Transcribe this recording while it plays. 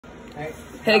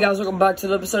Hey guys, welcome back to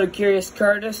the episode of Curious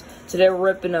Curtis. Today we're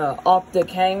ripping a Optic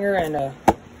hanger and a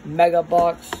mega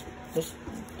box. Just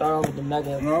start off with the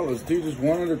mega. No, let's do just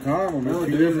one at a time. We'll make No,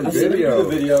 two different videos. Redo the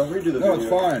video. No, it's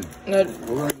fine. Good.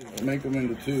 We're going to just make them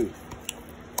into two.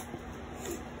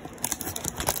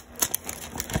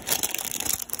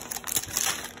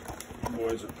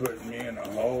 Boys are putting me in a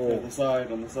hole. On the side.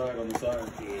 Yeah,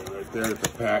 right there at the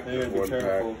pack. Hey, be one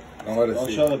careful. pack. Don't let us Don't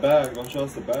see. show the bag. Don't show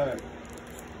us the bag.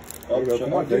 There you go.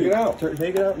 Come on, take it out.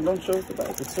 Take it out and don't show us the bag.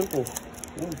 It's simple.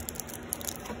 Yeah.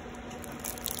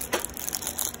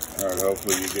 Alright,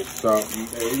 hopefully you get something.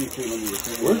 Hey, you clean under your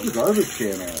finger. Where's the garbage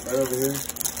can at? Right over here.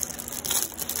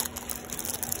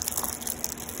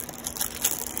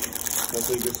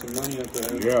 Hopefully you get some money at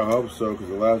the end. Yeah, I hope so, because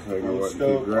the last hanger wasn't too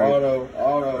Scope, great. auto.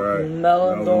 Alright,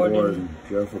 Melvin Gordon,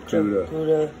 Jeff Jeff Okuda,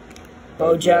 Okuda,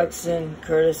 Bo Jackson,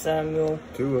 Curtis Samuel,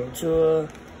 Tua, Tua,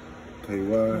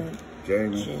 T.Y.,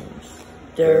 James,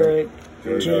 Derek,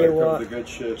 J.J. J.J. Comes Watt, the good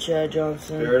shit. Chad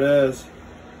Johnson. There it is.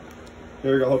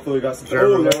 Here we go. Hopefully we got some.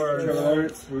 Trevor Lawrence. Lawrence. Trevor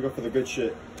Lawrence. We go for the good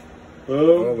shit.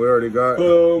 Oh, Boom. we already got.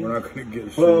 Boom. We're not gonna get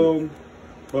shit. Boom.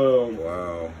 Boom.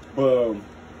 Wow. Boom.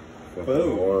 Fucking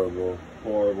Boom. horrible.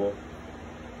 Horrible.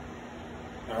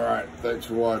 All right. Thanks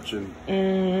for watching.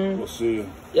 Mm-hmm. We'll see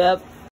you. Yep.